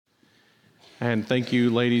And thank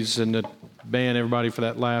you, ladies and the band, everybody, for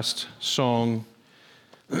that last song.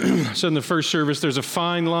 So in the first service, there's a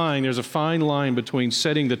fine line. There's a fine line between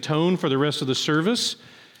setting the tone for the rest of the service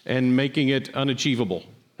and making it unachievable.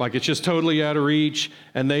 Like it's just totally out of reach.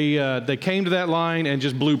 And they came to that line and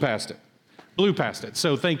just blew past it. Blew past it.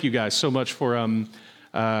 So thank you guys so much for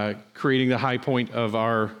creating the high point of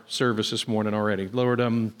our service this morning already. Lord,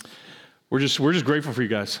 we're just grateful for you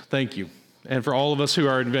guys. Thank you. And for all of us who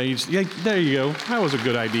are engaged. Yeah, there you go. That was a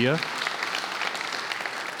good idea.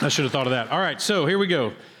 I should have thought of that. All right, so here we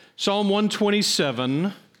go. Psalm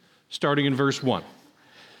 127, starting in verse 1.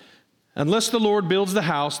 Unless the Lord builds the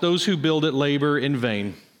house, those who build it labor in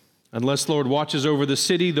vain. Unless the Lord watches over the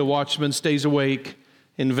city, the watchman stays awake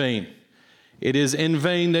in vain. It is in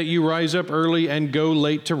vain that you rise up early and go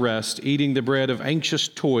late to rest, eating the bread of anxious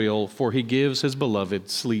toil, for he gives his beloved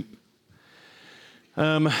sleep.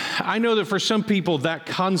 I know that for some people that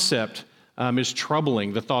concept is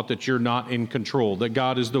troubling, the thought that you're not in control, that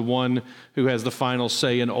God is the one who has the final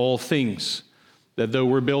say in all things, that though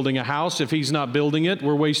we're building a house, if he's not building it,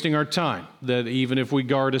 we're wasting our time, that even if we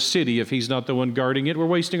guard a city, if he's not the one guarding it, we're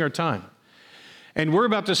wasting our time. And we're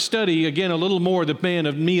about to study, again, a little more the man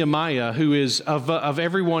of Nehemiah, who is of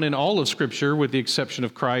everyone in all of Scripture, with the exception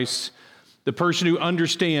of Christ, the person who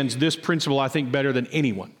understands this principle, I think, better than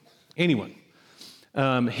anyone.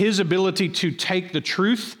 His ability to take the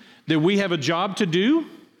truth that we have a job to do,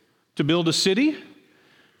 to build a city,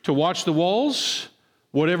 to watch the walls,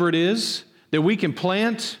 whatever it is, that we can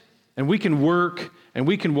plant and we can work and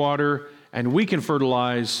we can water and we can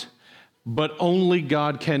fertilize, but only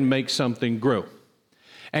God can make something grow.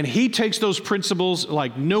 And he takes those principles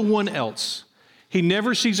like no one else. He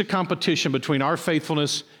never sees a competition between our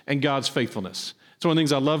faithfulness and God's faithfulness. It's one of the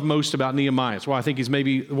things I love most about Nehemiah. It's why I think he's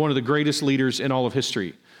maybe one of the greatest leaders in all of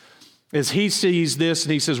history. Is he sees this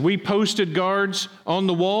and he says, we posted guards on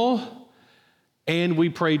the wall and we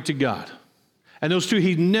prayed to God. And those two,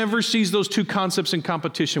 he never sees those two concepts in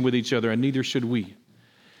competition with each other, and neither should we.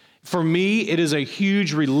 For me, it is a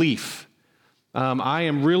huge relief. I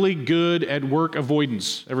am really good at work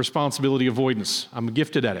avoidance, at responsibility avoidance. I'm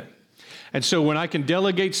gifted at it. And so when I can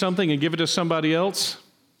delegate something and give it to somebody else,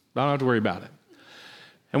 I don't have to worry about it.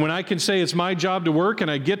 And when I can say it's my job to work, and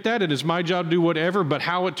I get that, and it's my job to do whatever, but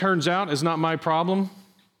how it turns out is not my problem,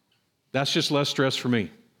 that's just less stress for me.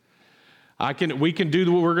 We can do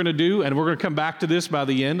what we're going to do, and we're going to come back to this by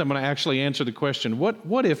the end. I'm going to actually answer the question,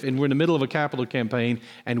 what if, and we're in the middle of a capital campaign,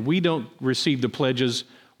 and we don't receive the pledges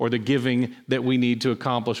or the giving that we need to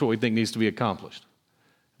accomplish what we think needs to be accomplished?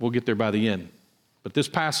 We'll get there by the end. But this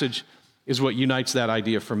passage is what unites that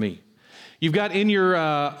idea for me. You've got in your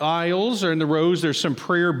aisles or in the rows, there's some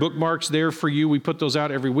prayer bookmarks there for you. We put those out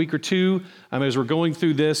every week or two as we're going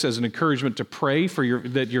through this as an encouragement to pray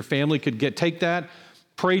that your family could take that,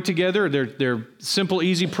 pray together. They're simple,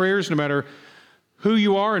 easy prayers, no matter who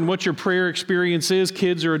you are and what your prayer experience is,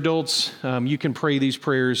 kids or adults. You can pray these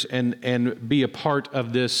prayers and be a part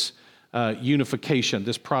of this unification,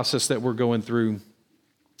 this process that we're going through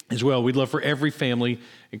as well. We'd love for every family,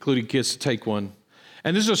 including kids, to take one.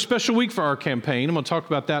 And this is a special week for our campaign. I'm going to talk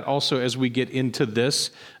about that also as we get into this,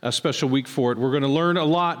 a special week for it. We're going to learn a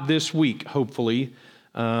lot this week, hopefully.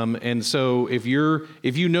 And so if you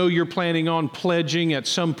know you're planning on pledging at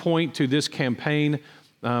some point to this campaign,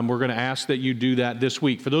 we're going to ask that you do that this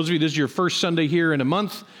week. For those of you, this is your first Sunday here in a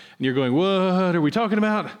month, and you're going, what are we talking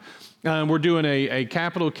about? We're doing a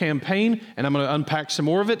capital campaign, and I'm going to unpack some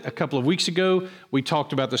more of it. A couple of weeks ago, we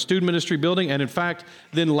talked about the student ministry building, and in fact,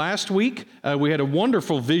 then last week, we had a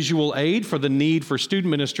wonderful visual aid for the need for student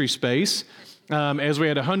ministry space. As we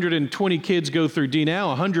had 120 kids go through D-Now,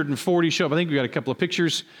 140 show up. I think we got a couple of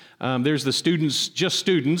pictures. There's the students, just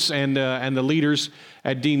students, and the leaders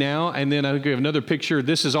at D-Now, and then I think we have another picture.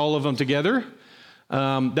 This is all of them together.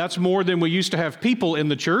 That's more than we used to have people in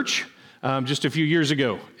the church. Just a few years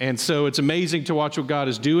ago. And so it's amazing to watch what God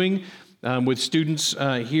is doing with students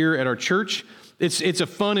here at our church. It's a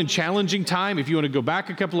fun and challenging time. If you want to go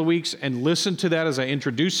back a couple of weeks and listen to that as I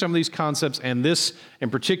introduce some of these concepts and this,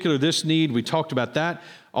 in particular, this need, we talked about that.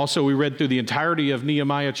 Also, we read through the entirety of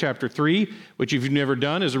Nehemiah chapter 3, which if you've never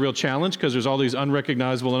done is a real challenge because there's all these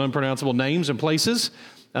unrecognizable and unpronounceable names and places.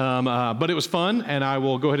 But it was fun, and I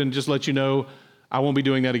will go ahead and just let you know I won't be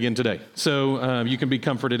doing that again today. So you can be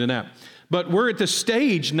comforted in that. But we're at the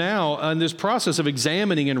stage now in this process of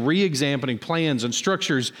examining and re-examining plans and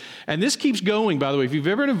structures. And this keeps going, by the way. If you've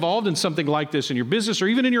ever been involved in something like this in your business or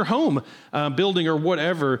even in your home building or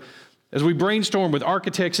whatever, as we brainstorm with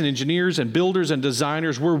architects and engineers and builders and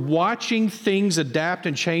designers, we're watching things adapt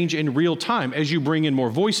and change in real time as you bring in more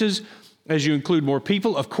voices, as you include more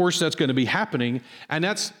people. Of course, that's going to be happening, and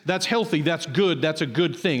that's healthy, that's good, that's a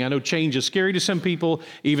good thing. I know change is scary to some people.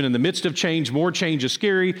 Even in the midst of change, more change is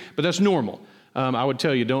scary, but that's normal. I would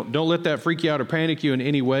tell you, don't let that freak you out or panic you in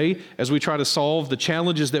any way as we try to solve the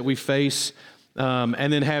challenges that we face.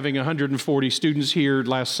 And then having 140 students here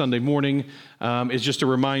last Sunday morning is just a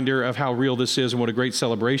reminder of how real this is and what a great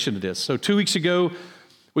celebration it is. So 2 weeks ago,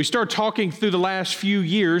 we started talking through the last few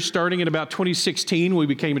years. Starting in about 2016, we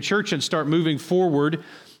became a church and start moving forward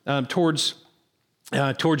towards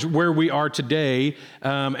where we are today.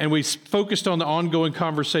 And we focused on the ongoing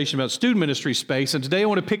conversation about student ministry space. And today I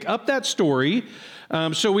want to pick up that story.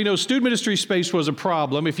 So we know student ministry space was a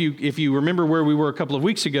problem. If you remember where we were a couple of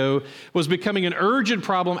weeks ago, was becoming an urgent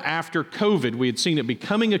problem after COVID. We had seen it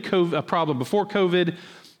becoming a problem before COVID,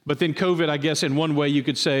 but then COVID, I guess in one way you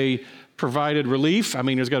could say, provided relief. I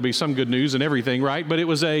mean, there's got to be some good news and everything, right? But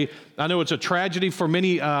I know it's a tragedy for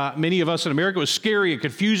many of us in America. It was scary and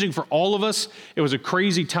confusing for all of us. It was a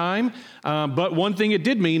crazy time. But one thing it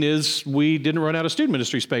did mean is we didn't run out of student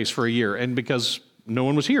ministry space for a year, and because no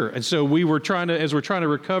one was here. And so as we're trying to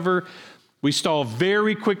recover, we saw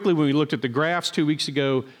very quickly when we looked at the graphs 2 weeks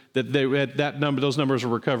ago that those numbers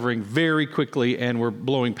were recovering very quickly and were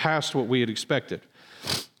blowing past what we had expected.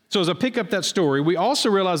 So as I pick up that story, we also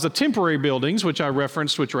realized the temporary buildings, which I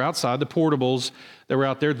referenced, which are outside, the portables that were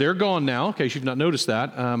out there, they're gone now, in case you've not noticed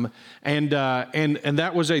that. And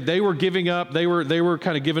that was they were giving up, they were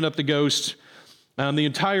kind of giving up the ghost. The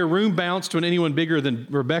entire room bounced when anyone bigger than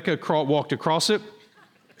Rebecca walked across it.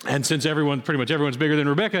 And since pretty much everyone's bigger than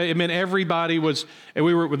Rebecca, it meant everybody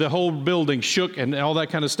the whole building shook and all that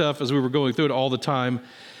kind of stuff as we were going through it all the time.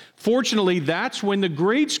 Fortunately, that's when the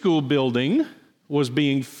grade school building was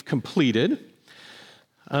being completed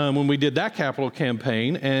when we did that capital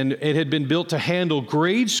campaign, and it had been built to handle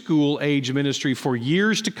grade school age ministry for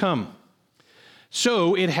years to come.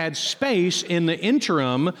 So it had space in the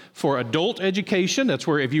interim for adult education. That's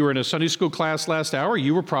where if you were in a Sunday school class last hour,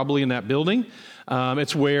 you were probably in that building.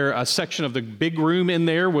 It's where a section of the big room in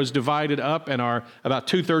there was divided up, and about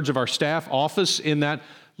 2/3 of our staff office in that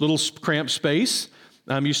little cramped space.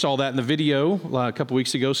 You saw that in the video a couple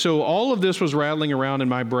weeks ago. So all of this was rattling around in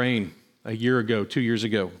my brain a year ago, 2 years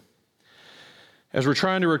ago, as we're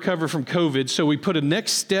trying to recover from COVID. So we put a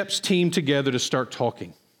next steps team together to start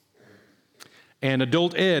talking. And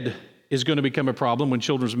adult ed is going to become a problem when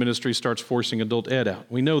children's ministry starts forcing adult ed out.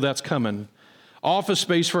 We know that's coming. Office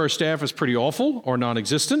space for our staff is pretty awful or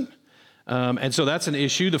non-existent. And so that's an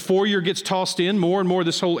issue. The foyer gets tossed in more and more,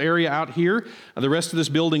 this whole area out here, the rest of this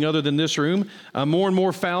building other than this room. More and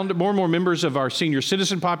more members of our senior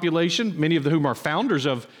citizen population, many of whom are founders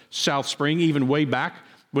of South Spring, even way back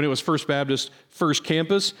when it was First Baptist First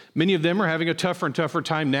Campus. Many of them are having a tougher and tougher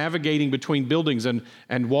time navigating between buildings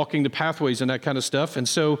and walking the pathways and that kind of stuff. And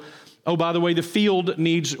so, oh, by the way, the field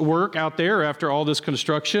needs work out there after all this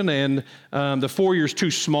construction, and the foyer's too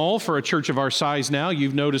small for a church of our size now.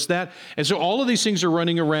 You've noticed that. And so all of these things are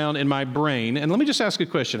running around in my brain. And let me just ask a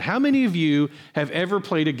question. How many of you have ever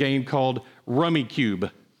played a game called Rummikub?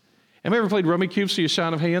 Have you ever played Rummikub? See a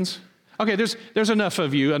sign of hands? Okay, there's enough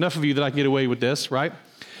of you that I can get away with this, right?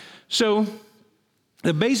 So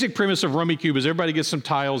the basic premise of Rummikub is everybody gets some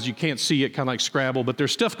tiles. You can't see it, kind of like Scrabble, but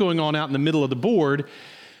there's stuff going on out in the middle of the board.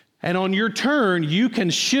 And on your turn, you can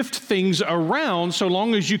shift things around. So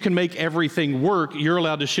long as you can make everything work, you're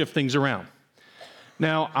allowed to shift things around.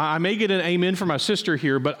 Now, I may get an amen from my sister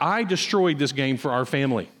here, but I destroyed this game for our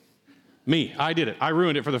family. I did it. I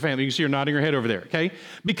ruined it for the family. You can see her nodding her head over there, okay?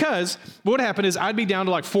 Because what happened is I'd be down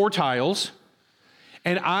to like 4 tiles,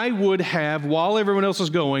 and I would have, while everyone else was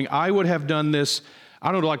going, I would have done this,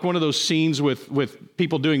 I don't know, like one of those scenes with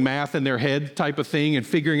people doing math in their head type of thing and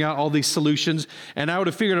figuring out all these solutions. And I would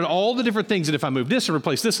have figured out all the different things that if I moved this and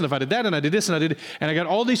replaced this, and if I did that, and I did this, and I did, and I got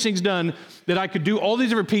all these things done that I could do all these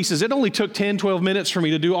different pieces. It only took 10, 12 minutes for me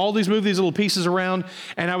to do all these, move these little pieces around,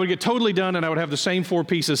 and I would get totally done, and I would have the same 4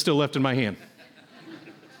 pieces still left in my hand.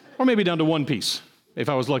 Or maybe down to 1 piece, if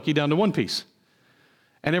I was lucky, down to 1 piece.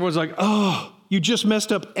 And everyone's like, oh, you just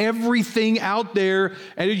messed up everything out there,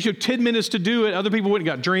 and it took 10 minutes to do it. Other people went and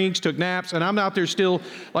got drinks, took naps, and I'm out there still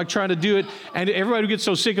like trying to do it. And everybody gets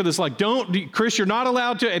so sick of this, like, Chris, you're not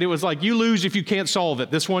allowed to. And it was like, you lose if you can't solve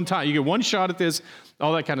it this one time. You get one shot at this,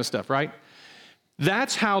 all that kind of stuff, right?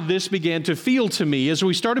 That's how this began to feel to me as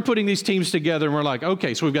we started putting these teams together, and we're like,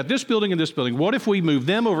 okay, so we've got this building and this building. What if we move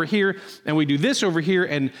them over here and we do this over here,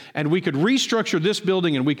 and we could restructure this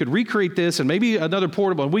building and we could recreate this and maybe another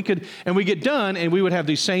portable, and we get done and we would have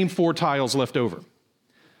these same 4 tiles left over.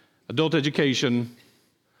 Adult education,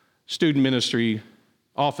 student ministry,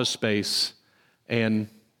 office space, and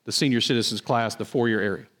the senior citizens class, the 4-year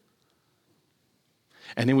area.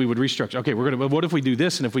 And then we would restructure. Okay, what if we do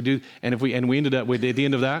this, and we ended up with, at the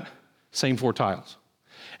end of that, same 4 tiles.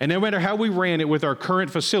 And no matter how we ran it with our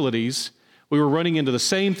current facilities, we were running into the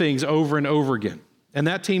same things over and over again. And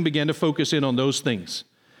that team began to focus in on those things.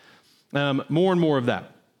 More and more of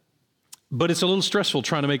that. But it's a little stressful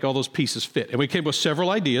trying to make all those pieces fit. And we came up with several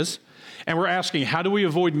ideas. And we're asking, how do we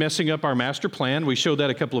avoid messing up our master plan? We showed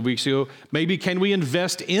that a couple of weeks ago. Maybe can we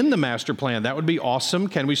invest in the master plan? That would be awesome.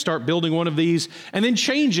 Can we start building one of these and then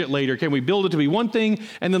change it later? Can we build it to be one thing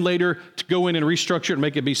and then later to go in and restructure it and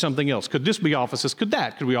make it be something else? Could this be offices? Could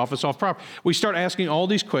that? Could we office off property? We start asking all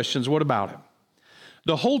these questions. What about it?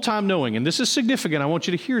 The whole time knowing, and this is significant, I want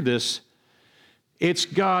you to hear this, it's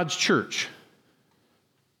God's church.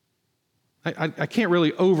 I can't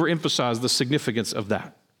really overemphasize the significance of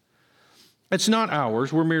that. It's not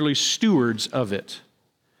ours. We're merely stewards of it.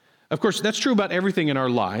 Of course, that's true about everything in our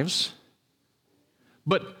lives.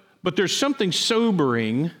 But there's something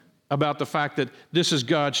sobering about the fact that this is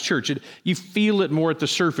God's church. You feel it more at the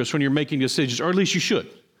surface when you're making decisions, or at least you should.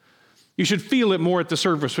 You should feel it more at the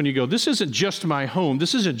surface when you go, this isn't just my home.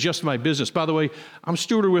 This isn't just my business. By the way, I'm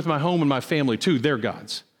stewarded with my home and my family too. They're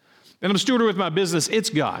God's. And I'm stewarded with my business. It's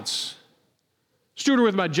God's. Stewarded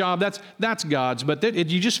with my job. That's God's. But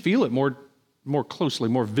you just feel it more closely,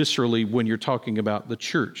 more viscerally when you're talking about the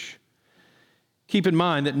church. Keep in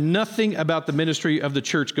mind that nothing about the ministry of the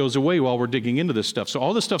church goes away while we're digging into this stuff. So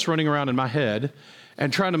all this stuff's running around in my head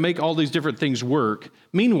and trying to make all these different things work.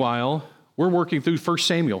 Meanwhile, we're working through 1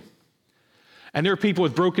 Samuel. And there are people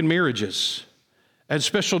with broken marriages and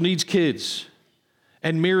special needs kids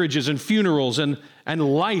and marriages and funerals and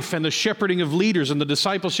life and the shepherding of leaders and the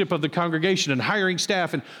discipleship of the congregation and hiring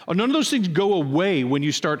staff. And none of those things go away when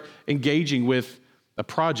you start engaging with a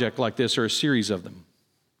project like this or a series of them.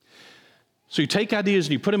 So you take ideas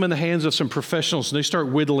and you put them in the hands of some professionals and they start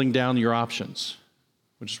whittling down your options,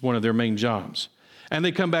 which is one of their main jobs. And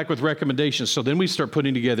they come back with recommendations. So then we start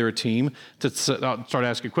putting together a team to start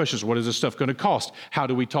asking questions. What is this stuff going to cost? How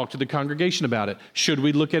do we talk to the congregation about it? Should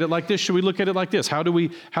we look at it like this? Should we look at it like this? How do we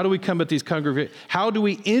come at these congregations? How do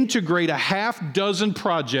we integrate a half dozen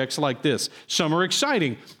projects like this? Some are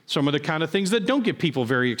exciting. Some are the kind of things that don't get people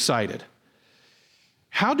very excited.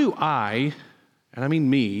 How do I, and I mean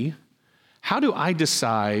me, how do I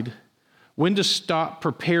decide when to stop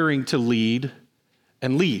preparing to lead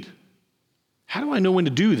and lead? How do I know when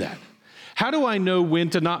to do that? How do I know when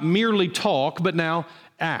to not merely talk, but now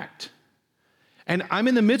act? And I'm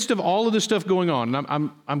in the midst of all of this stuff going on,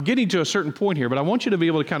 and I'm getting to a certain point here, but I want you to be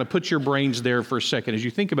able to kind of put your brains there for a second as you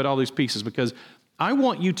think about all these pieces, because I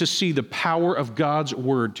want you to see the power of God's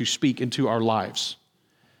word to speak into our lives.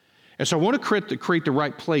 And so I want to create the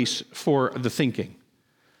right place for the thinking.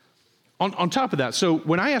 On top of that, so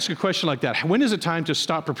when I ask a question like that, when is it time to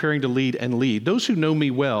stop preparing to lead and lead? Those who know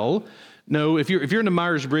me well know, if you're in the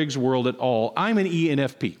Myers-Briggs world at all, I'm an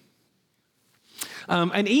ENFP.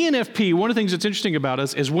 An ENFP, one of the things that's interesting about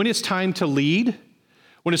us is when it's time to lead,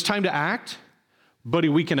 when it's time to act, buddy,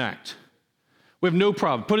 we can act. We have no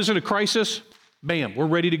problem. Put us in a crisis, bam, we're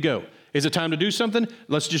ready to go. Is it time to do something?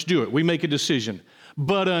 Let's just do it. We make a decision.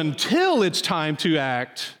 But until it's time to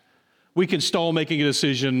act, we can stall making a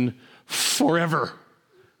decision forever.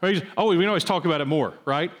 Right? Oh, we can always talk about it more,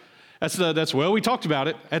 right? Well, we talked about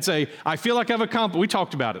it. I feel like we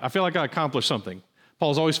talked about it. I feel like I accomplished something.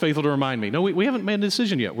 Paul's always faithful to remind me. No, we haven't made a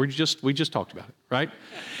decision yet. We just talked about it, right?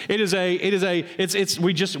 We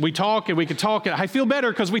talk and we can talk. I feel better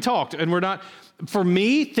because we talked and we're not. For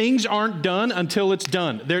me, things aren't done until it's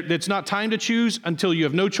done. It's not time to choose until you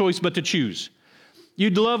have no choice but to choose.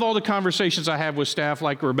 You'd love all the conversations I have with staff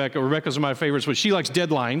like Rebecca. Rebecca's one of my favorites, but she likes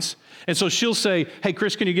deadlines. And so she'll say, hey,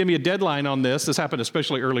 Chris, can you give me a deadline on this? This happened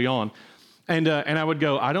especially early on. And I would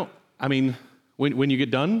go, when you get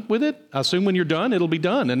done with it, I assume when you're done, it'll be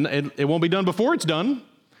done. And it won't be done before it's done.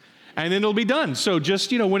 And then it'll be done. So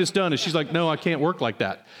just, when it's done. And she's like, no, I can't work like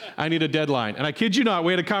that. I need a deadline. And I kid you not,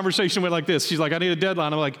 we had a conversation went like this. She's like, I need a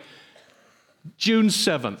deadline. I'm like, June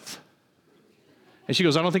 7th. And she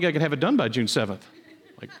goes, I don't think I can have it done by June 7th.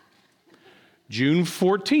 Like, June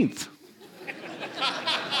 14th.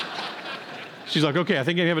 She's like, okay, I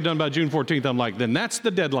think I can have it done by June 14th. I'm like, then that's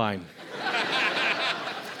the deadline.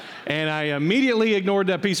 And I immediately ignored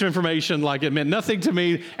that piece of information like it meant nothing to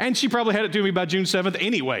me. And she probably had it to me by June 7th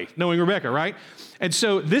anyway, knowing Rebecca, right? And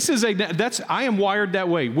so I am wired that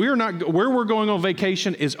way. Where we're going on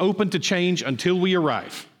vacation is open to change until we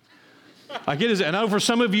arrive. Like it is, and I know for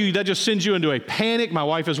some of you, that just sends you into a panic. My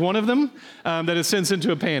wife is one of them, that it sends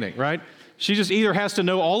into a panic, right? She just either has to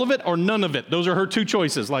know all of it or none of it. Those are her two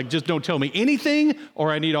choices. Like, just don't tell me anything,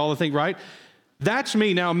 or I need all the things, right? That's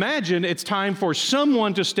me. Now imagine it's time for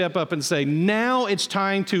someone to step up and say, now it's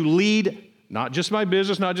time to lead, not just my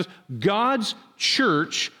business, not just God's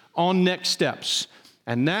church on next steps.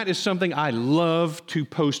 And that is something I love to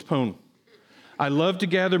postpone. I love to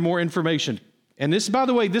gather more information. And this, by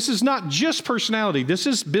the way, this is not just personality. This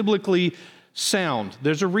is biblically sound.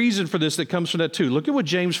 There's a reason for this that comes from that too. Look at what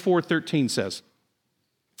James 4:13 says.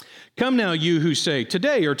 Come now, you who say,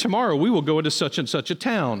 today or tomorrow we will go into such and such a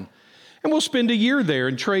town, and we'll spend a year there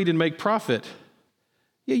and trade and make profit.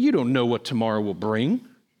 Yeah, you don't know what tomorrow will bring.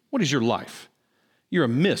 What is your life? You're a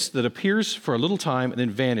mist that appears for a little time and then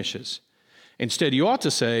vanishes. Instead, you ought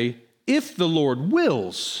to say, if the Lord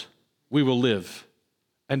wills, we will live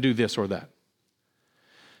and do this or that.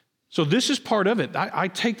 So this is part of it. I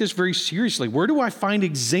take this very seriously. Where do I find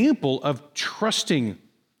example of trusting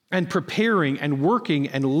and preparing and working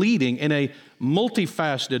and leading in a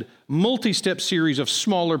multifaceted, multi-step series of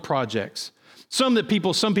smaller projects? Some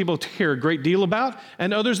people care a great deal about,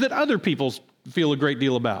 and others that other people feel a great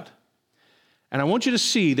deal about. And I want you to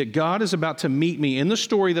see that God is about to meet me in the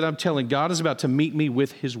story that I'm telling. God is about to meet me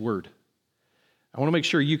with his word. I want to make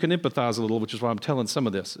sure you can empathize a little, which is why I'm telling some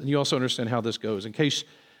of this. And you also understand how this goes. In case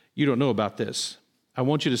you don't know about this, I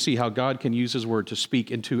want you to see how God can use his word to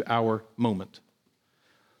speak into our moment.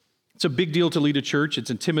 It's a big deal to lead a church. It's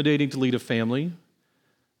intimidating to lead a family.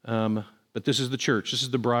 But this is the church. This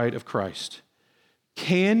is the bride of Christ.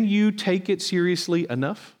 Can you take it seriously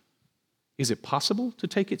enough? Is it possible to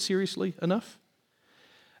take it seriously enough?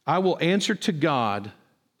 I will answer to God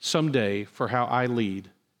someday for how I lead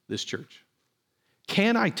this church.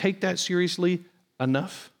 Can I take that seriously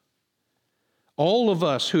enough? All of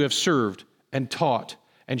us who have served and taught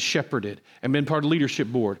and shepherded and been part of the leadership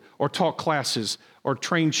board or taught classes or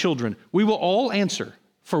trained children, we will all answer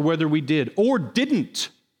for whether we did or didn't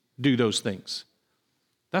do those things.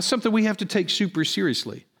 That's something we have to take super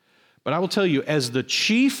seriously. But I will tell you, as the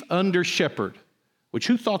chief under shepherd, which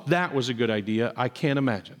who thought that was a good idea, I can't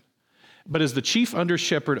imagine. But as the chief under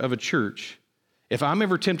shepherd of a church, if I'm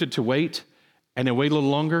ever tempted to wait and then wait a little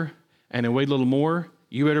longer and then wait a little more,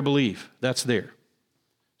 you better believe that's there.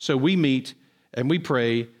 So we meet and we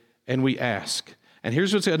pray and we ask. And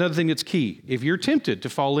here's what's another thing that's key. If you're tempted to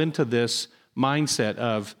fall into this mindset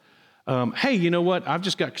of, hey, you know what? I've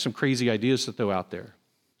just got some crazy ideas to throw out there.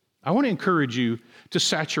 I want to encourage you to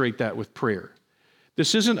saturate that with prayer.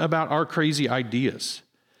 This isn't about our crazy ideas.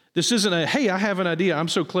 This isn't a, hey, I have an idea. I'm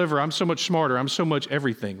so clever. I'm so much smarter. I'm so much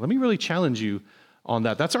everything. Let me really challenge you on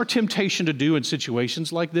that. That's our temptation to do in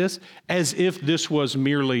situations like this, as if this was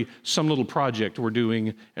merely some little project we're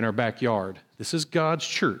doing in our backyard. This is God's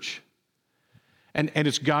church. And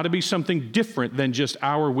it's got to be something different than just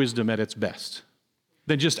our wisdom at its best,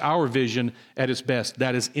 than just our vision at its best.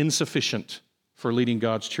 That is insufficient for leading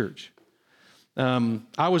God's church.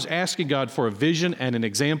 I was asking God for a vision and an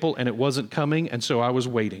example, and it wasn't coming, and so I was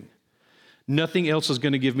waiting. Nothing else is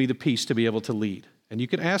going to give me the peace to be able to lead. And you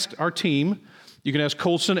can ask our team, you can ask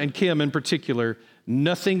Colson and Kim in particular,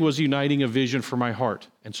 nothing was uniting a vision for my heart.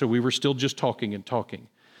 And so we were still just talking and talking.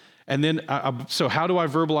 And then, so how do I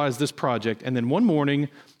verbalize this project? And then one morning,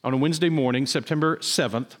 on a Wednesday morning, September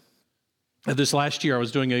 7th, of this last year, I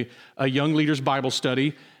was doing a young leaders Bible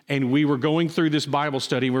study, and we were going through this Bible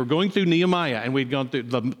study. We were going through Nehemiah, and we'd gone through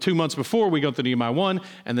the 2 months before, we got through Nehemiah 1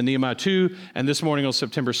 and then Nehemiah 2, and this morning on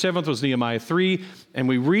September 7th was Nehemiah 3, and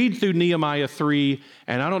we read through Nehemiah 3,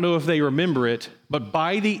 and I don't know if they remember it, but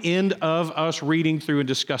by the end of us reading through and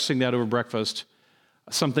discussing that over breakfast,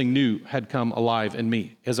 something new had come alive in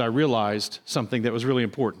me as I realized something that was really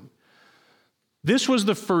important. This was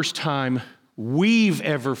the first time we've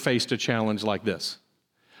ever faced a challenge like this.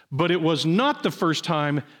 But it was not the first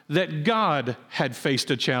time that God had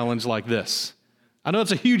faced a challenge like this. I know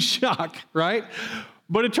it's a huge shock, right?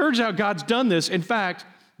 But it turns out God's done this. In fact,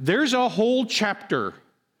 there's a whole chapter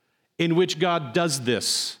in which God does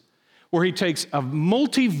this, where he takes a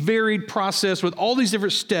multivariate process with all these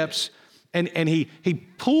different steps, and he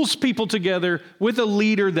pulls people together with a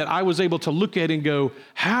leader that I was able to look at and go,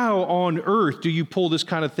 how on earth do you pull this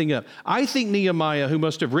kind of thing up? I think Nehemiah, who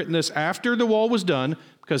must have written this after the wall was done,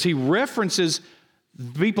 because he references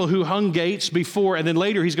people who hung gates before, and then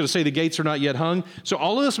later he's going to say the gates are not yet hung. So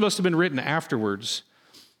all of this must have been written afterwards.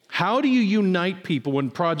 How do you unite people when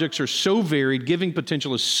projects are so varied, giving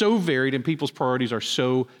potential is so varied, and people's priorities are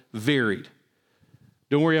so varied?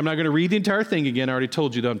 Don't worry, I'm not going to read the entire thing again. I already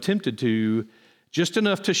told you that I'm tempted to, just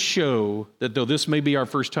enough to show that though this may be our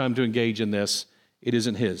first time to engage in this, it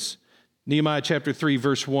isn't his. Nehemiah chapter 3,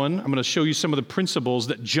 verse 1. I'm going to show you some of the principles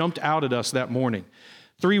that jumped out at us that morning.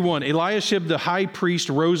 3:1, Eliashib the high priest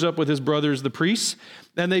rose up with his brothers, the priests,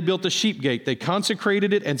 and they built a sheep gate. They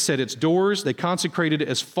consecrated it and set its doors. They consecrated it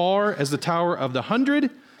as far as the Tower of the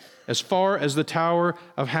 100, as far as the Tower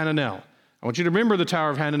of Hananel. I want you to remember the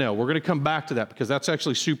Tower of Hananel. We're going to come back to that because that's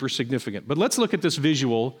actually super significant. But let's look at this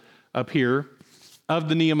visual up here of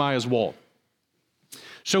the Nehemiah's wall.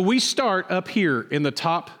 So we start up here in the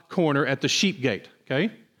top corner at the sheep gate,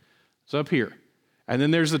 okay? It's up here. And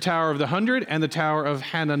then there's the Tower of the 100 and the Tower of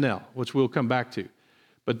Hananel, which we'll come back to.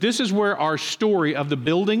 But this is where our story of the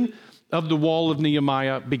building of the wall of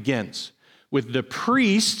Nehemiah begins, with the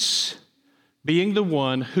priests being the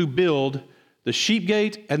one who build the sheep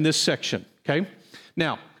gate and this section, okay?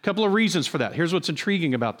 Now, a couple of reasons for that. Here's what's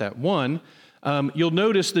intriguing about that. One, you'll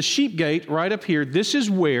notice the sheep gate right up here. This is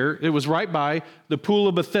where, it was right by the pool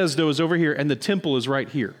of Bethesda is over here, and the temple is right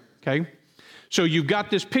here, okay? So you've got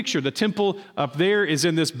this picture. The temple up there is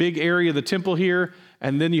in this big area, the temple here,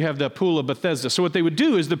 and then you have the pool of Bethesda. So what they would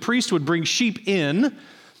do is the priest would bring sheep in,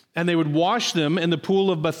 and they would wash them in the pool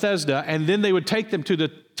of Bethesda, and then they would take them to the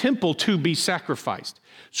temple to be sacrificed.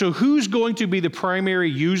 So who's going to be the primary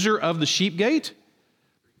user of the sheep gate?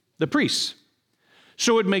 The priests.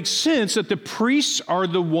 So it makes sense that the priests are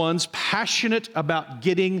the ones passionate about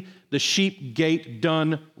getting the sheep gate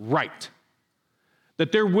done right.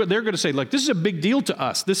 That they're going to say, like, this is a big deal to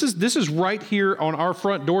us. This is right here on our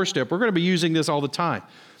front doorstep. We're going to be using this all the time.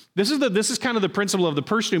 This is kind of the principle of the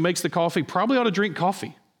person who makes the coffee probably ought to drink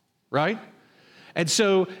coffee, right? And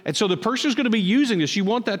so the person who's going to be using this, you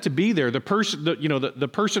want that to be there. The person, the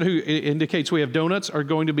person who indicates we have donuts are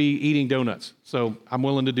going to be eating donuts. So I'm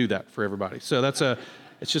willing to do that for everybody. So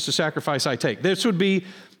it's just a sacrifice I take.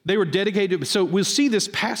 They were dedicated. So we'll see this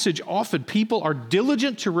passage often. People are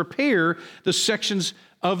diligent to repair the sections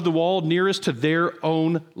of the wall nearest to their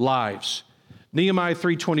own lives. Nehemiah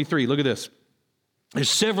 3:23, look at this. There's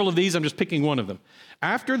several of these. I'm just picking one of them.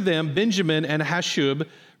 After them, Benjamin and Hashub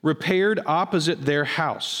repaired opposite their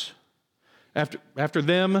house. After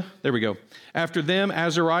them, there we go. After them,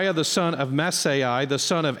 Azariah, the son of Maaseiah, the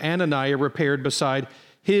son of Ananiah, repaired beside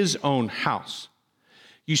his own house.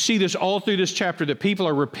 You see this all through this chapter, that people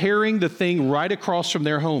are repairing the thing right across from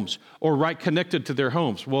their homes or right connected to their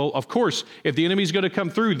homes. Well, of course, if the enemy's going to come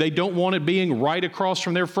through, they don't want it being right across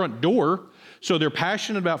from their front door, so they're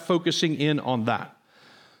passionate about focusing in on that.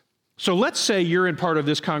 So let's say you're in part of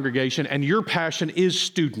this congregation and your passion is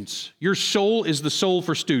students. Your soul is the soul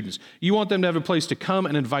for students. You want them to have a place to come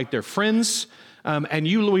and invite their friends.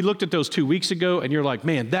 We looked at those 2 weeks ago and you're like,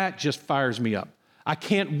 man, that just fires me up. I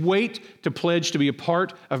can't wait to pledge to be a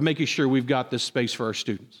part of making sure we've got this space for our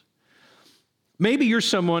students. Maybe you're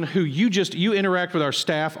someone who you interact with our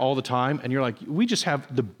staff all the time and you're like, we just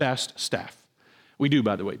have the best staff. We do,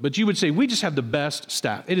 by the way. But you would say, we just have the best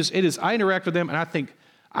staff. It is. I interact with them and I think,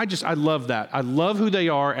 I love that. I love who they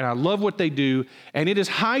are and I love what they do. And it is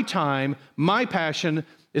high time, my passion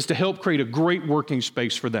is to help create a great working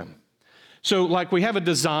space for them. So like we have a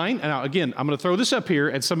design, and again, I'm going to throw this up here,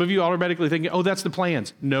 and some of you automatically thinking, oh, that's the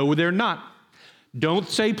plans. No, they're not. Don't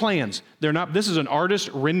say plans. They're not. This is an artist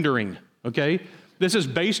rendering, okay? This is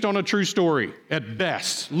based on a true story at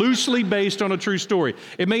best, loosely based on a true story.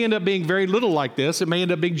 It may end up being very little like this. It may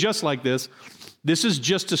end up being just like this. This is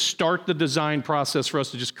just to start the design process for us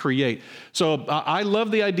to just create. So I love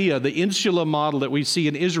the idea, the insula model that we see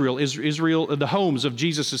in Israel, the homes of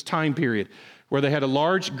Jesus' time period, where they had a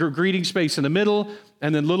large greeting space in the middle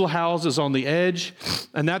and then little houses on the edge.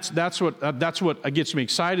 And that's what gets me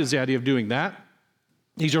excited, is the idea of doing that.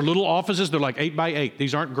 These are little offices. They're like 8 by 8.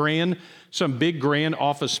 These aren't some big grand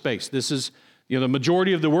office space. This is, the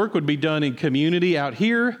majority of the work would be done in community out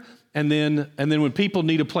here. And then when people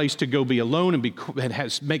need a place to go be alone and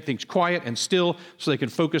make things quiet and still so they can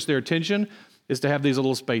focus their attention, is to have these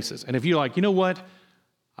little spaces. And if you're like, you know what?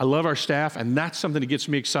 I love our staff, and that's something that gets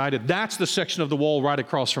me excited. That's the section of the wall right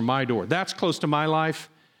across from my door. That's close to my life.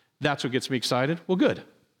 That's what gets me excited. Well, good.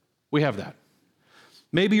 We have that.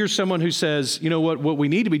 Maybe you're someone who says, you know what we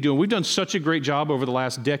need to be doing. We've done such a great job over the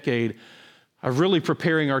last decade of really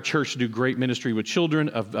preparing our church to do great ministry with children,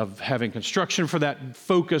 of having construction for that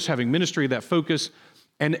focus, having ministry of that focus.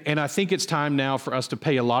 And I think it's time now for us to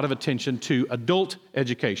pay a lot of attention to adult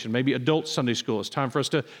education, maybe adult Sunday school. It's time for us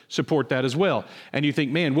to support that as well. And you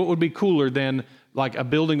think, man, what would be cooler than like a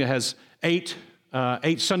building that has eight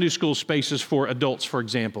Sunday school spaces for adults, for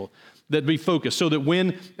example, that be focused, so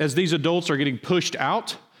that as these adults are getting pushed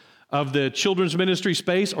out, of the children's ministry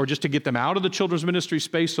space, or just to get them out of the children's ministry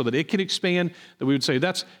space so that it can expand, that we would say,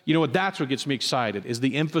 that's what gets me excited, is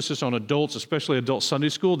the emphasis on adults, especially adult Sunday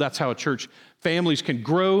school. That's how a church families can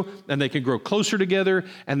grow, and they can grow closer together,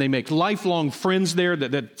 and they make lifelong friends there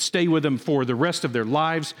that stay with them for the rest of their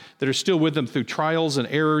lives, that are still with them through trials and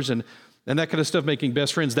errors and that kind of stuff, making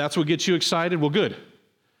best friends. That's what gets you excited? Well, good,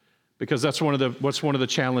 because that's one of the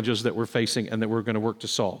challenges that we're facing and that we're going to work to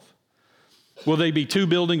solve. Will they be 2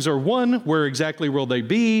 buildings or 1? Where exactly will they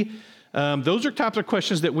be? Those are types of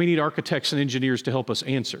questions that we need architects and engineers to help us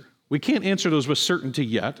answer. We can't answer those with certainty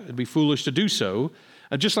yet. It'd be foolish to do so,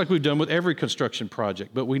 just like we've done with every construction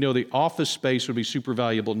project. But we know the office space would be super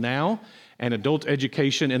valuable now, and adult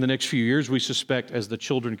education in the next few years, we suspect, as the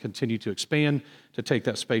children continue to expand, to take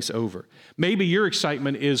that space over. Maybe your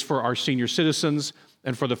excitement is for our senior citizens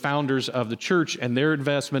and for the founders of the church and their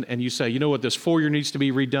investment, and you say, you know what, this foyer needs to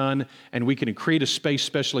be redone, and we can create a space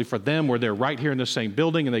especially for them where they're right here in the same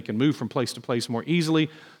building and they can move from place to place more easily.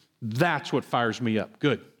 That's what fires me up.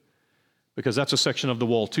 Good. Because that's a section of the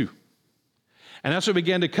wall too. And that's what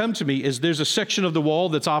began to come to me, is there's a section of the wall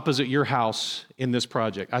that's opposite your house in this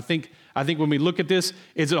project. I think when we look at this,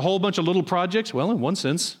 is it a whole bunch of little projects? Well, in one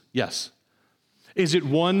sense, yes. Is it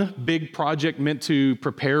one big project meant to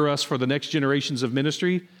prepare us for the next generations of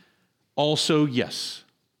ministry? Also, yes.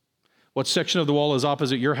 What section of the wall is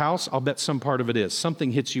opposite your house? I'll bet some part of it is.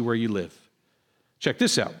 Something hits you where you live. Check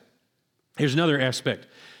this out. Here's another aspect.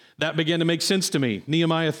 That began to make sense to me.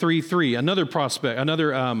 Nehemiah 3:3,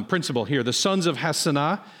 another principle here. The sons of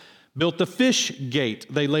Hassenaah built the fish gate.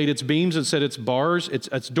 They laid its beams and set its bars,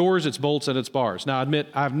 its doors, its bolts, and its bars. Now, I admit,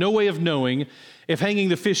 I have no way of knowing if hanging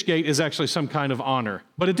the fish gate is actually some kind of honor,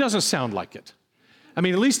 but it doesn't sound like it. I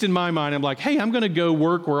mean, at least in my mind, I'm like, hey, I'm going to go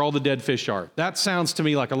work where all the dead fish are. That sounds to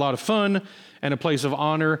me like a lot of fun and a place of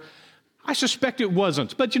honor. I suspect it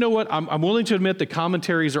wasn't, but you know what? I'm willing to admit the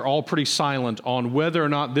commentaries are all pretty silent on whether or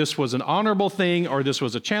not this was an honorable thing or this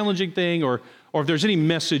was a challenging thing, or if there's any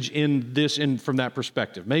message in this from that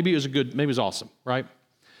perspective. Maybe it was awesome, right?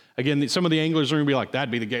 Again, some of the anglers are going to be like,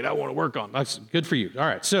 that'd be the gate I want to work on. That's good for you. All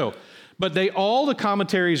right, but all the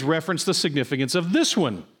commentaries reference the significance of this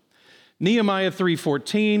one. Nehemiah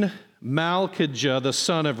 3:14, Malchijah, the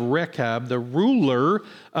son of Rechab, the ruler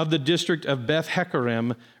of the district of Beth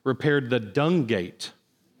Haccherem, repaired the dung gate.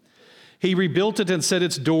 He rebuilt it and set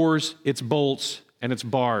its doors, its bolts, and its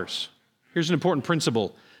bars. Here's an important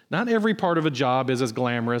principle. Not every part of a job is as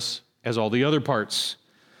glamorous as all the other parts.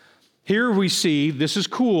 Here we see, this is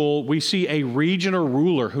cool, we see a regional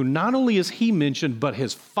ruler who not only is he mentioned, but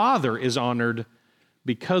his father is honored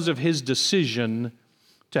because of his decision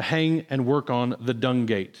to hang and work on the dung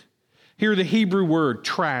gate. Here the Hebrew word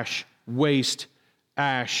trash, waste,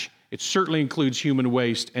 ash, it certainly includes human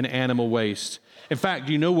waste and animal waste. In fact,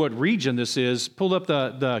 do you know what region this is? Pull up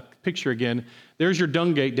the picture again. There's your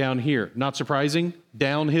dung gate down here. Not surprising,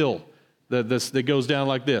 downhill. That goes down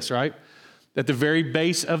like this, right? At the very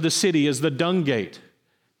base of the city is the dung gate.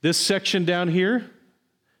 This section down here,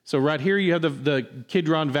 so right here you have the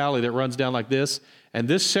Kidron Valley that runs down like this, and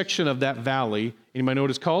this section of that valley, anybody know what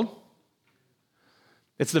it's called?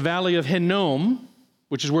 It's the Valley of Hinnom,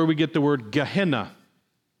 which is where we get the word Gehenna.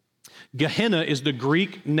 Gehenna is the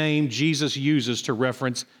Greek name Jesus uses to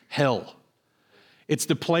reference hell. It's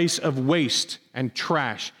the place of waste and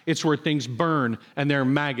trash. It's where things burn and there are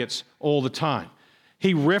maggots all the time.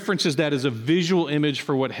 He references that as a visual image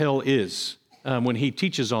for what hell is when he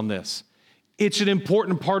teaches on this. It's an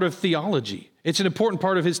important part of theology. It's an important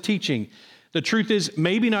part of his teaching. The truth is,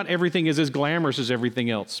 maybe not everything is as glamorous as everything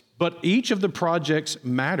else, but each of the projects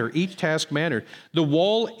matter. Each task matters. The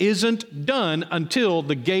wall isn't done until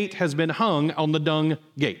the gate has been hung on the dung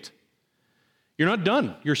gate. You're not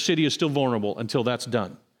done. Your city is still vulnerable until that's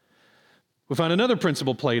done. We find another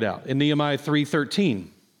principle played out in Nehemiah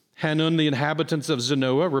 3:13. Hanun, the inhabitants of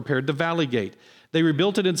Zanoah, repaired the valley gate. They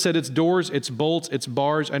rebuilt it and set its doors, its bolts, its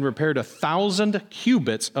bars, and repaired 1,000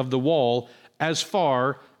 cubits of the wall as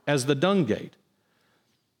far as the dung gate.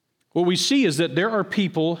 What we see is that there are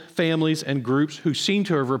people, families, and groups who seem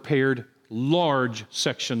to have repaired large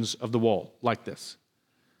sections of the wall like this.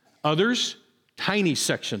 Others, tiny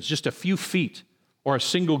sections, just a few feet or a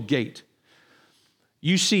single gate.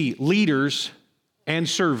 You see leaders and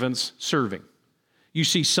servants serving. You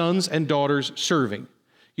see sons and daughters serving.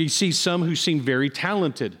 You see some who seem very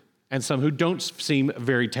talented and some who don't seem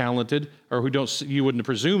very talented, or you wouldn't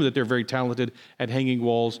presume that they're very talented at hanging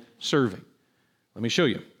walls serving. Let me show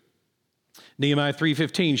you. Nehemiah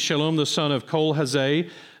 3:15, Shalom the son of Kol-Hazeh,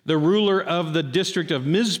 the ruler of the district of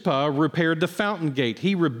Mizpah, repaired the fountain gate.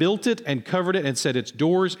 He rebuilt it and covered it and set its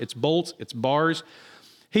doors, its bolts, its bars.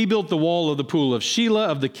 He built the wall of the pool of Shelah,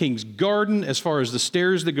 of the king's garden, as far as the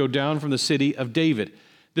stairs that go down from the city of David.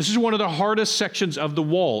 This is one of the hardest sections of the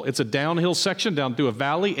wall. It's a downhill section down through a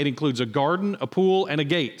valley. It includes a garden, a pool, and a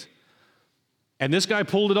gate. And this guy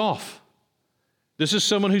pulled it off. This is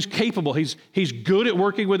someone who's capable. He's good at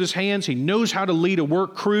working with his hands. He knows how to lead a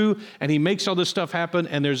work crew, and he makes all this stuff happen,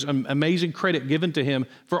 and there's amazing credit given to him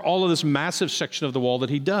for all of this massive section of the wall that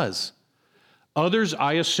he does. Others,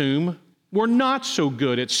 I assume, were not so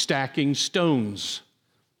good at stacking stones.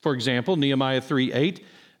 For example, Nehemiah 3:8,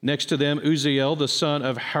 next to them, Uzziel, the son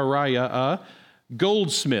of Hariah,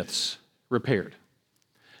 goldsmiths repaired.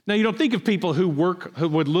 Now, you don't think of people who work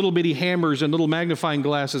with little bitty hammers and little magnifying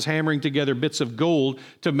glasses hammering together bits of gold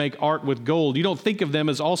to make art with gold. You don't think of them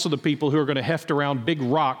as also the people who are going to heft around big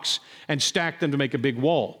rocks and stack them to make a big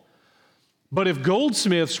wall. But if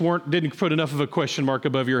goldsmiths didn't put enough of a question mark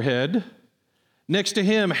above your head, next to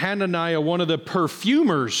him, Hananiah, one of the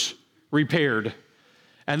perfumers, repaired.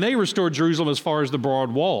 And they restored Jerusalem as far as the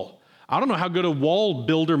broad wall. I don't know how good a wall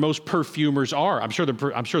builder most perfumers are. I'm sure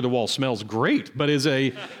the wall smells great, but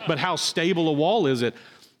how stable a wall is it?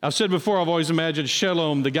 I've said before, I've always imagined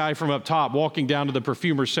Shalom, the guy from up top, walking down to the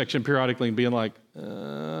perfumer section periodically and being like,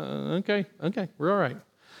 okay, we're all right.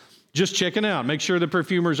 Just checking out. Make sure the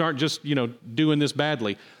perfumers aren't just, doing this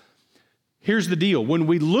badly. Here's the deal. When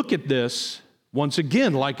we look at this, once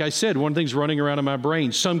again, like I said, one thing's running around in my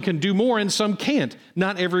brain. Some can do more and some can't.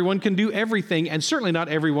 Not everyone can do everything, and certainly not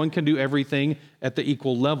everyone can do everything at the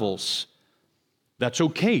equal levels. That's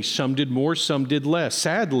okay. Some did more, some did less.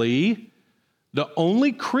 Sadly, the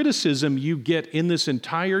only criticism you get in this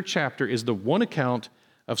entire chapter is the one account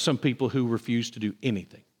of some people who refuse to do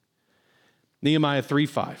anything. Nehemiah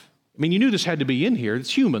 3:5. You knew this had to be in here.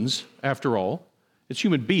 It's humans, after all. It's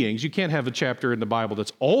human beings. You can't have a chapter in the Bible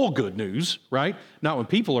that's all good news, right? Not when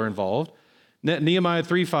people are involved. Nehemiah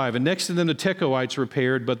 3:5, and next to them the Tekoites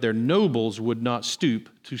repaired, but their nobles would not stoop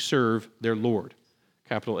to serve their Lord.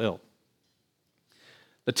 Capital L.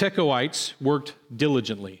 The Tekoites worked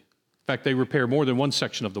diligently. In fact, they repaired more than one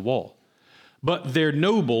section of the wall. But their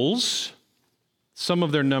nobles, some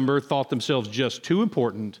of their number, thought themselves just too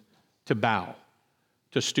important to bow,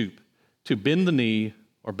 to stoop, to bend the knee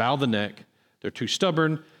or bow the neck. They're too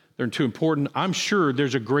stubborn. They're too important. I'm sure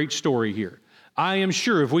there's a great story here. I am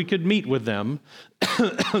sure if we could meet with them,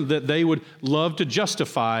 that they would love to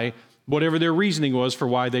justify whatever their reasoning was for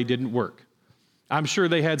why they didn't work. I'm sure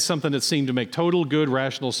they had something that seemed to make total good,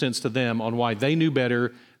 rational sense to them on why they knew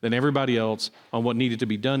better than everybody else on what needed to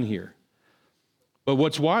be done here. But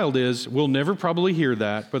what's wild is we'll never probably hear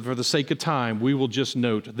that, but for the sake of time, we will just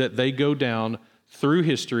note that they go down through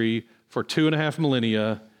history for 2.5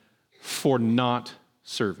 millennia for not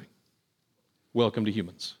serving. Welcome to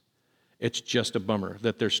humans. It's just a bummer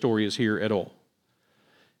that their story is here at all.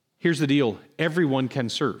 Here's the deal. Everyone can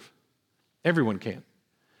serve. Everyone can.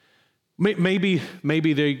 Maybe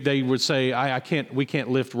they would say, we can't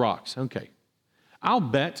lift rocks. Okay. I'll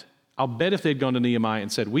bet if they'd gone to Nehemiah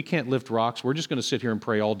and said, we can't lift rocks, we're just going to sit here and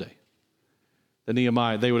pray all day. The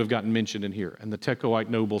Nehemiah, they would have gotten mentioned in here. And the Tekoite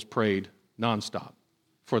nobles prayed nonstop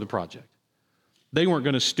for the project. They weren't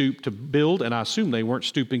going to stoop to build, and I assume they weren't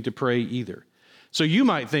stooping to pray either. So you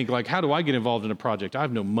might think, how do I get involved in a project? I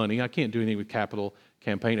have no money. I can't do anything with capital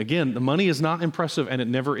campaign. Again, the money is not impressive, and it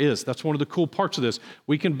never is. That's one of the cool parts of this.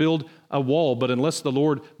 We can build a wall, but unless the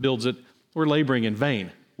Lord builds it, we're laboring in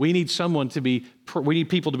vain. We need people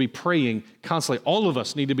to be praying constantly. All of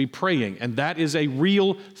us need to be praying, and that is a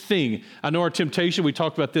real thing. I know our temptation, we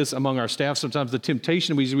talk about this among our staff, sometimes the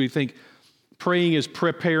temptation we think praying is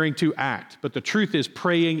preparing to act, but the truth is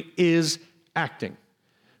praying is acting.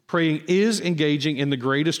 Praying is engaging in the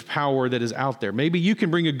greatest power that is out there. Maybe you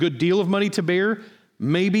can bring a good deal of money to bear,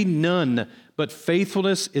 maybe none, but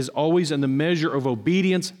faithfulness is always in the measure of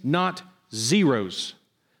obedience, not zeros.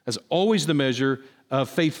 That's always the measure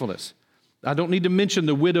of faithfulness. I don't need to mention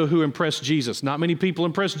the widow who impressed Jesus. Not many people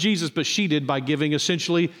impressed Jesus, but she did by giving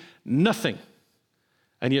essentially nothing.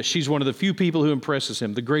 And yet she's one of the few people who impresses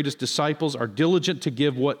him. The greatest disciples are diligent to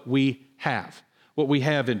give what we have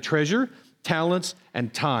in treasure, talents,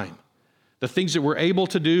 and time. The things that we're able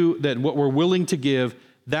to do, that what we're willing to give,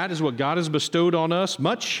 that is what God has bestowed on us,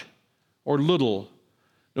 much or little,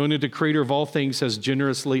 knowing that the Creator of all things has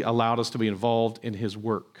generously allowed us to be involved in His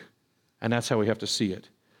work. And that's how we have to see it.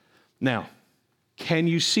 Now, can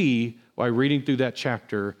you see why reading through that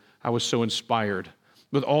chapter, I was so inspired?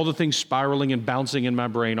 With all the things spiraling and bouncing in my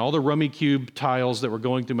brain, all the rummy cube tiles that were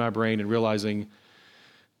going through my brain, and realizing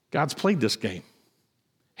God's played this game.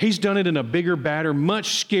 He's done it in a bigger, badder,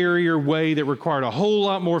 much scarier way that required a whole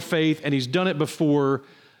lot more faith, and He's done it before,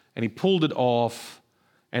 and He pulled it off.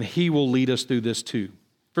 and he will lead us through this too.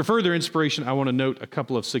 For further inspiration, I want to note a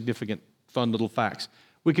couple of significant, fun little facts.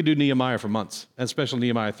 We could do Nehemiah for months, and especially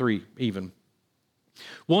Nehemiah 3 even.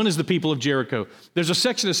 One is the people of Jericho. There's a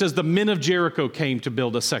section that says the men of Jericho came to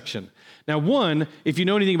build a section. Now, one, if you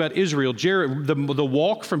know anything about Israel, the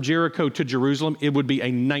walk from Jericho to Jerusalem, it would be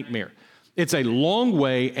a nightmare. It's a long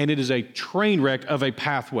way, and it is a train wreck of a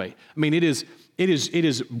pathway. I mean, it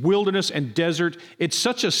is wilderness and desert. It's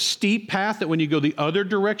such a steep path that when you go the other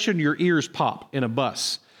direction, your ears pop in a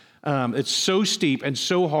bus. It's so steep and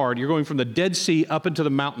so hard. You're going from the Dead Sea up into the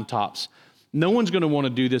mountaintops. No one's going to want to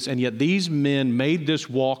do this, and yet these men made this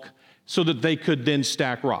walk so that they could then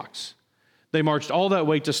stack rocks. They marched all that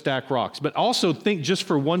way to stack rocks. But also think just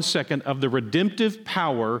for 1 second of the redemptive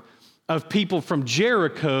power of people from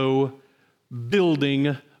Jericho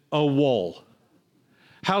building a wall.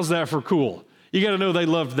 How's that for cool? You got to know they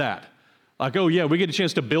loved that. Like, oh yeah, we get a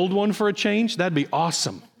chance to build one for a change? That'd be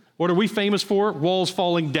awesome. What are we famous for? Walls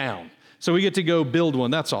falling down. So we get to go build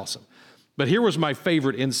one. That's awesome. But here was my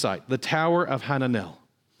favorite insight. The Tower of Hananel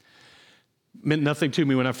meant nothing to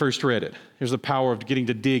me when I first read it. Here's the power of getting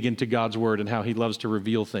to dig into God's word and how he loves to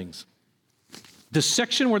reveal things. The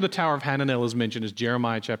section where the Tower of Hananel is mentioned is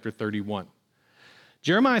Jeremiah chapter 31.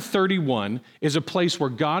 Jeremiah 31 is a place where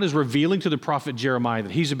God is revealing to the prophet Jeremiah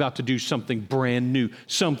that he's about to do something brand new,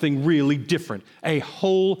 something really different, a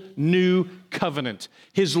whole new covenant.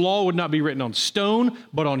 His law would not be written on stone,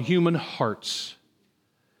 but on human hearts.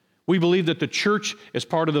 We believe that the church is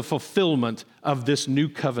part of the fulfillment of this new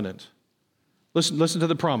covenant. Listen to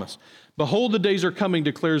the promise. Behold, the days are coming,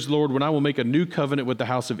 declares the Lord, when I will make a new covenant with the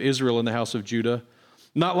house of Israel and the house of Judah.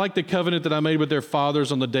 Not like the covenant that I made with their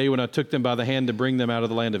fathers on the day when I took them by the hand to bring them out of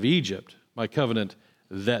the land of Egypt, my covenant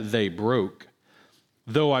that they broke.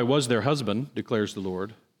 Though I was their husband, declares the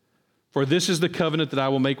Lord. For this is the covenant that I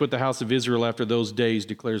will make with the house of Israel after those days,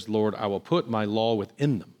 declares the Lord. I will put my law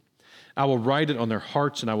within them. I will write it on their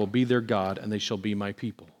hearts, and I will be their God, and they shall be my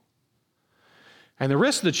people. And the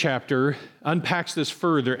rest of the chapter unpacks this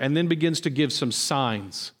further and then begins to give some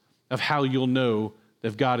signs of how you'll know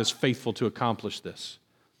that God is faithful to accomplish this.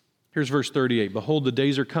 Here's verse 38. Behold, the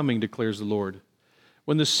days are coming, declares the Lord,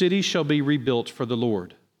 when the city shall be rebuilt for the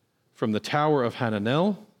Lord, from the tower of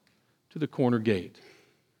Hananel to the corner gate.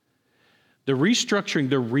 The restructuring,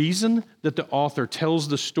 the reason that the author tells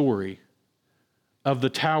the story of the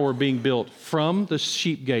tower being built from the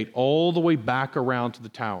sheep gate all the way back around to the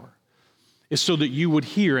tower is so that you would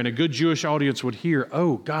hear, and a good Jewish audience would hear,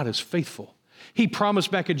 oh, God is faithful. He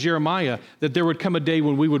promised back in Jeremiah that there would come a day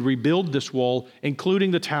when we would rebuild this wall,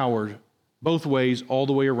 including the tower, both ways, all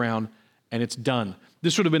the way around, and it's done.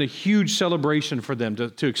 This would have been a huge celebration for them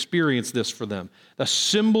to experience this for them, the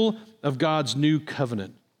symbol of God's new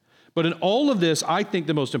covenant. But in all of this, I think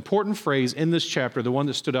the most important phrase in this chapter, the one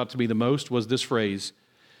that stood out to me the most, was this phrase,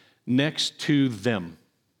 next to them.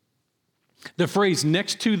 The phrase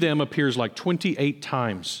next to them appears like 28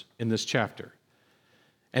 times in this chapter.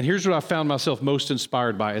 And here's what I found myself most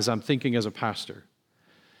inspired by as I'm thinking as a pastor,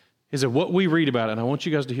 is that what we read about, and I want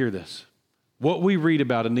you guys to hear this, what we read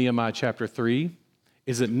about in Nehemiah chapter 3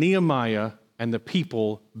 is that Nehemiah and the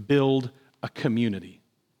people build a community.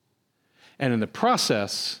 And in the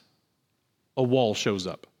process, a wall shows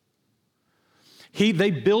up.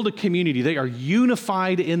 They build a community. They are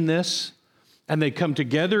unified in this, and they come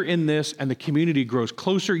together in this, and the community grows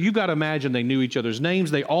closer. You got to imagine they knew each other's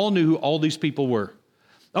names. They all knew who all these people were.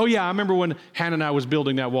 Oh yeah, I remember when Hananiah was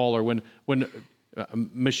building that wall, or when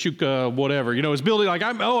Meshuka, whatever, was building. Like,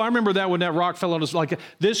 I remember that when that rock fell on us. Like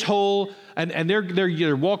this whole, and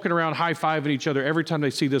they're walking around high-fiving each other every time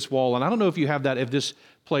they see this wall. And I don't know if you have that, if this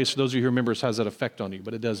place, for those of you who remember, has that effect on you,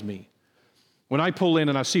 but it does me. When I pull in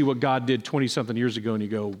and I see what God did 20-something years ago, and you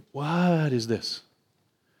go, what is this?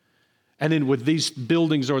 And then with these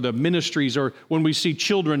buildings or the ministries, or when we see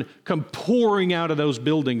children come pouring out of those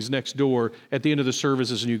buildings next door at the end of the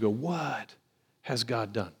services, and you go, what has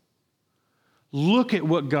God done? Look at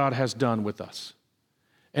what God has done with us.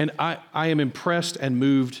 And I am impressed and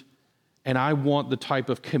moved, and I want the type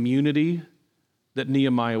of community that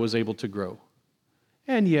Nehemiah was able to grow.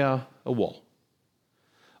 And yeah, a wall.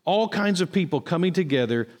 All kinds of people coming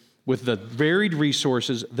together with the varied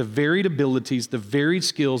resources, the varied abilities, the varied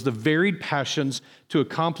skills, the varied passions to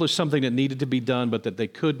accomplish something that needed to be done, but that they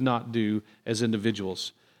could not do as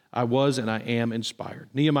individuals. I was and I am inspired.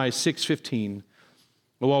 Nehemiah 6:15.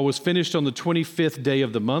 The wall was finished on the 25th day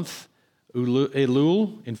of the month,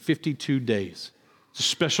 Elul, in 52 days. It's a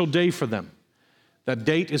special day for them. That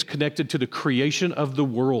date is connected to the creation of the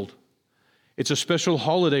world. It's a special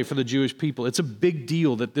holiday for the Jewish people. It's a big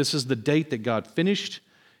deal that this is the date that God finished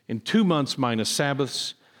in 2 months minus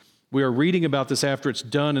Sabbaths, We are reading about this after it's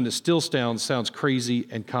done, and it still sounds crazy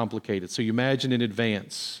and complicated. So you imagine in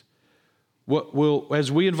advance. As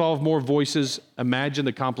we involve more voices, imagine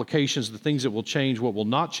the complications, the things that will change. What will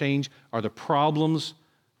not change are the problems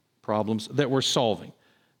that we're solving,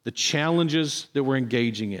 the challenges that we're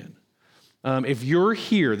engaging in. If you're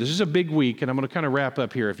here, this is a big week, and I'm going to kind of wrap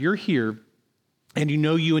up here. If you're here and you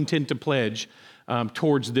know you intend to pledge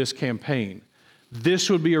towards this campaign, this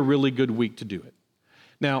would be a really good week to do it.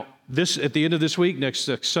 Now, at the end of this week, next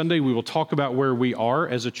Sunday, we will talk about where we are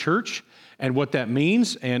as a church and what that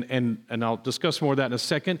means, and I'll discuss more of that in a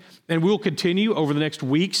second. And we'll continue over the next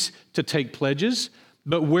weeks to take pledges,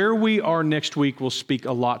 but where we are next week will speak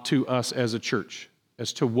a lot to us as a church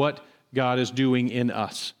as to what God is doing in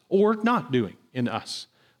us or not doing in us,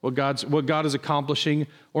 what God is accomplishing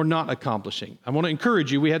or not accomplishing. I want to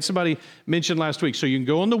encourage you. We had somebody mention last week, so you can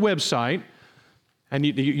go on the website, and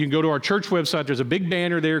you can go to our church website. There's a big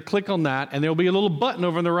banner there. Click on that, and there'll be a little button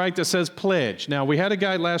over on the right that says Pledge. Now, we had a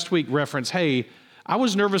guy last week reference, hey, I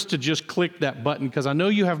was nervous to just click that button because I know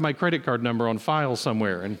you have my credit card number on file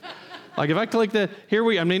somewhere. And like if I click that,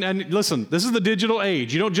 and listen, this is the digital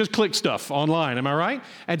age. You don't just click stuff online, am I right?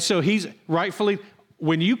 And so he's rightfully,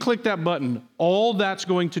 when you click that button, all that's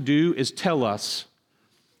going to do is tell us,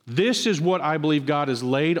 this is what I believe God has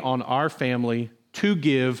laid on our family to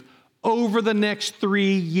give over the next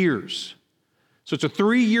 3 years. So it's a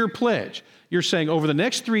 3-year pledge. You're saying over the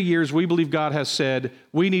next 3 years, we believe God has said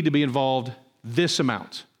we need to be involved this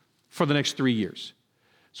amount for the next 3 years.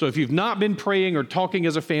 So if you've not been praying or talking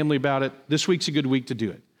as a family about it, this week's a good week to do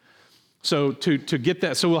it. So to get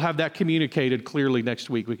that, so we'll have that communicated clearly next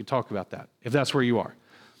week. We can talk about that if that's where you are.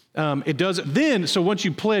 So once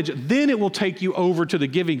you pledge, then it will take you over to the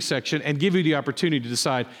giving section and give you the opportunity to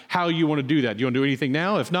decide how you want to do that. Do you want to do anything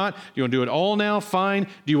now? If not, do you want to do it all now? Fine.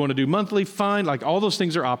 Do you want to do monthly? Fine. Like all those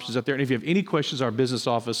things are options out there. And if you have any questions, our business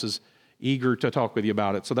office is eager to talk with you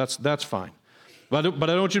about it. So that's fine. But I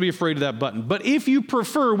don't want you to be afraid of that button. But if you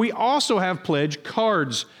prefer, we also have pledge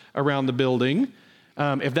cards around the building,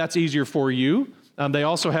 if that's easier for you. They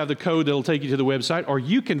also have the code that'll take you to the website, or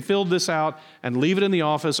you can fill this out and leave it in the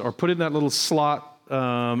office or put it in that little slot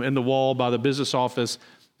in the wall by the business office,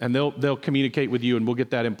 and they'll communicate with you, and we'll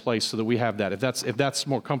get that in place so that we have that. If that's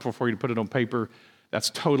more comfortable for you to put it on paper, that's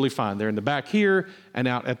totally fine. They're in the back here and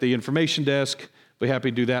out at the information desk. We're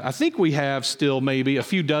happy to do that. I think we have still maybe a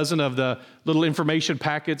few dozen of the little information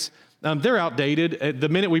packets. They're outdated. The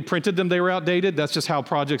minute we printed them, they were outdated. That's just how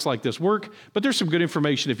projects like this work. But there's some good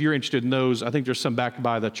information if you're interested in those. I think there's some back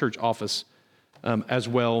by the church office as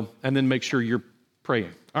well. And then make sure you're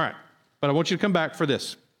praying. All right. But I want you to come back for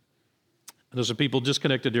this. There's some people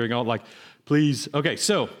disconnected during all, like, please. Okay,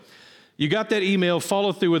 so you got that email.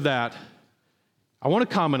 Follow through with that. I want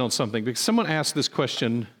to comment on something because someone asked this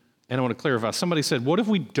question, and I want to clarify. Somebody said, what if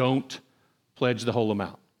we don't pledge the whole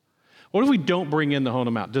amount? What if we don't bring in the whole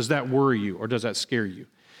amount? Does that worry you or does that scare you?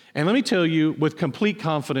 And let me tell you with complete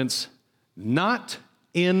confidence, not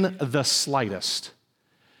in the slightest.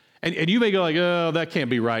 And you may go like, oh, that can't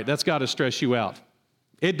be right. That's got to stress you out.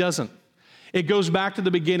 It doesn't. It goes back to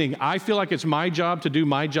the beginning. I feel like it's my job to do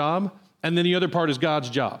my job, and then the other part is God's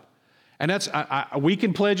job. And that's, we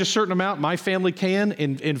can pledge a certain amount. My family can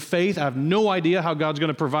in faith. I have no idea how God's going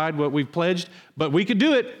to provide what we've pledged, but we can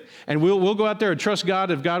do it. And we'll go out there and trust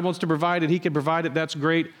God. If God wants to provide it, He can provide it. That's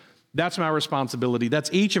great. That's my responsibility.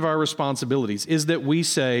 That's each of our responsibilities, is that we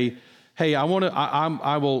say, hey, I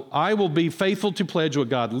will be faithful to pledge what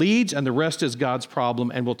God leads, and the rest is God's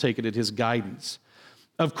problem, and we'll take it at His guidance.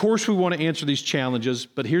 Of course, we want to answer these challenges,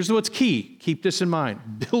 but here's what's key. Keep this in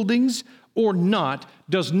mind. Buildings or not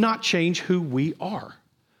does not change who we are.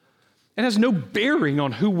 It has no bearing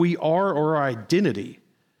on who we are or our identity,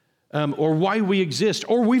 or why we exist,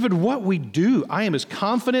 or even what we do. I am as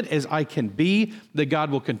confident as I can be that God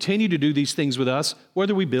will continue to do these things with us,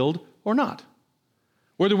 whether we build or not,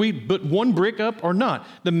 whether we put one brick up or not.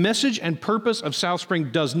 The message and purpose of South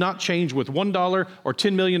Spring does not change with $1 or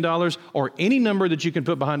 $10 million or any number that you can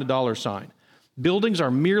put behind a dollar sign. Buildings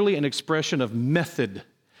are merely an expression of method,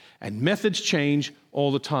 and methods change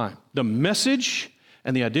all the time. The message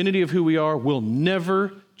and the identity of who we are will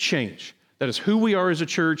never change. That is who we are as a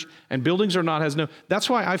church, and buildings or not has no. That's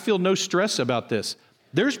why I feel no stress about this.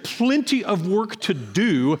 There's plenty of work to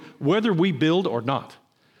do whether we build or not.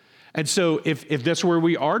 And so if that's where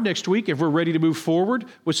we are next week, if we're ready to move forward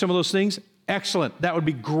with some of those things, excellent. That would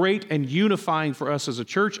be great and unifying for us as a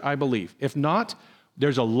church, I believe. If not,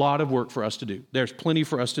 there's a lot of work for us to do. There's plenty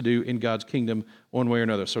for us to do in God's kingdom one way or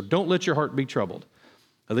another. So don't let your heart be troubled.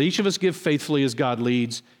 Let each of us give faithfully as God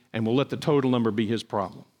leads, and we'll let the total number be His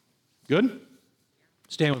problem. Good?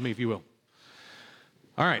 Stand with me if you will.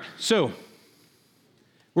 All right, so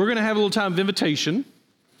we're going to have a little time of invitation.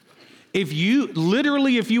 If you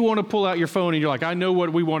want to pull out your phone and you're like, I know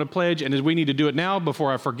what we want to pledge, and we need to do it now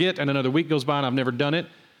before I forget, and another week goes by and I've never done it,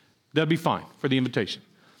 that'd be fine for the invitation.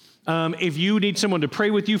 If you need someone to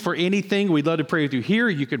pray with you for anything, we'd love to pray with you here.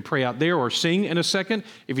 You can pray out there or sing in a second.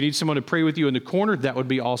 If you need someone to pray with you in the corner, that would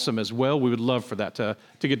be awesome as well. We would love for that to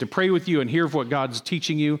get to pray with you and hear what God's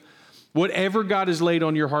teaching you. Whatever God has laid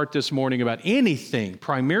on your heart this morning about anything,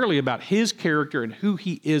 primarily about his character and who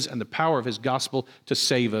he is and the power of his gospel to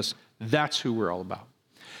save us, that's who we're all about.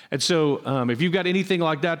 And so if you've got anything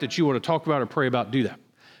like that you want to talk about or pray about, do that.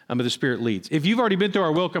 But the Spirit leads. If you've already been through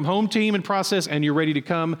our welcome home team and process and you're ready to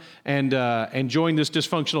come and join this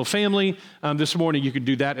dysfunctional family this morning, you can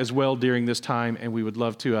do that as well during this time, and we would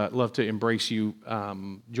love to embrace you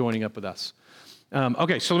joining up with us.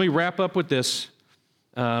 Okay, so let me wrap up with this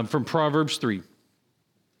from Proverbs 3.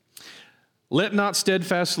 Let not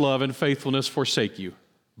steadfast love and faithfulness forsake you.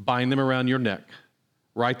 Bind them around your neck.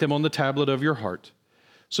 Write them on the tablet of your heart,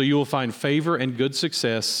 so you will find favor and good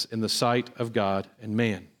success in the sight of God and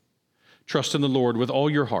man. Trust in the Lord with all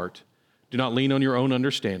your heart. Do not lean on your own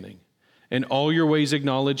understanding. In all your ways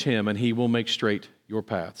acknowledge him, and he will make straight your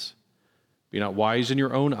paths. Be not wise in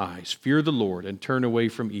your own eyes. Fear the Lord and turn away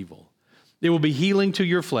from evil. It will be healing to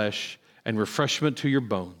your flesh and refreshment to your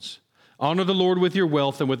bones. Honor the Lord with your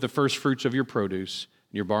wealth and with the first fruits of your produce.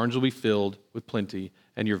 And your barns will be filled with plenty,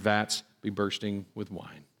 and your vats be bursting with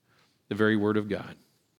wine. The very word of God.